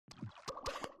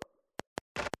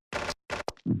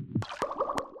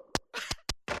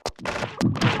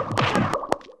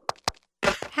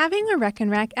Having a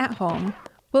Rekenrek at home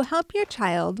will help your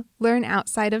child learn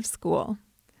outside of school.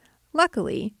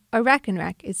 Luckily, a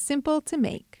Rekenrek is simple to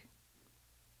make.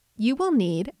 You will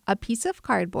need a piece of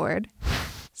cardboard,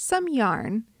 some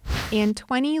yarn, and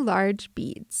 20 large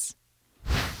beads.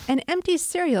 An empty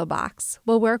cereal box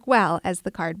will work well as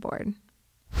the cardboard.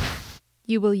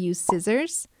 You will use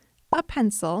scissors, a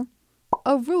pencil,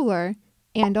 a ruler,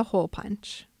 and a hole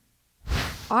punch.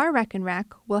 Our Rekenrek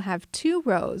will have 2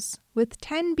 rows with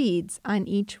 10 beads on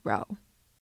each row.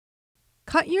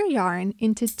 Cut your yarn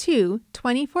into 2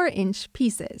 24-inch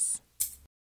pieces.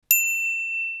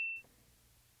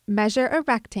 Measure a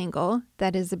rectangle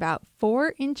that is about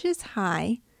 4 inches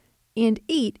high and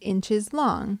 8 inches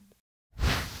long.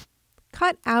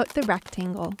 Cut out the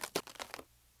rectangle.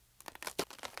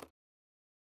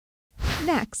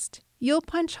 Next, you'll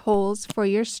punch holes for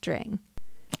your string.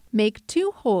 Make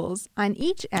 2 holes on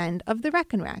each end of the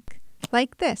Rekenrek,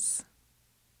 like this.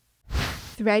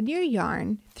 Thread your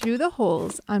yarn through the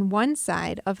holes on one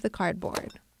side of the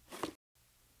cardboard.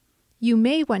 You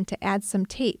may want to add some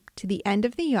tape to the end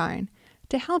of the yarn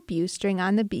to help you string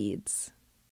on the beads.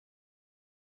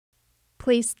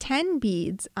 Place 10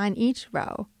 beads on each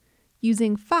row,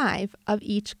 using 5 of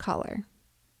each color.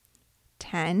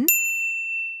 10,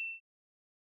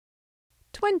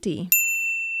 20.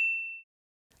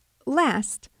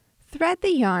 Last, thread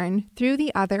the yarn through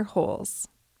the other holes.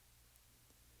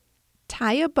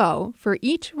 Tie a bow for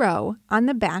each row on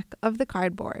the back of the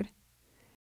cardboard.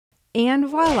 And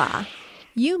voila!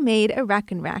 You made a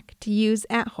Rekenrek to use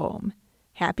at home.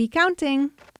 Happy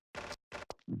counting!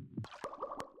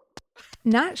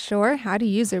 Not sure how to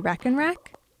use a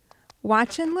Rekenrek?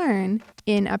 Watch and learn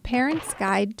in A Parent's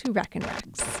Guide to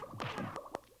Rekenreks.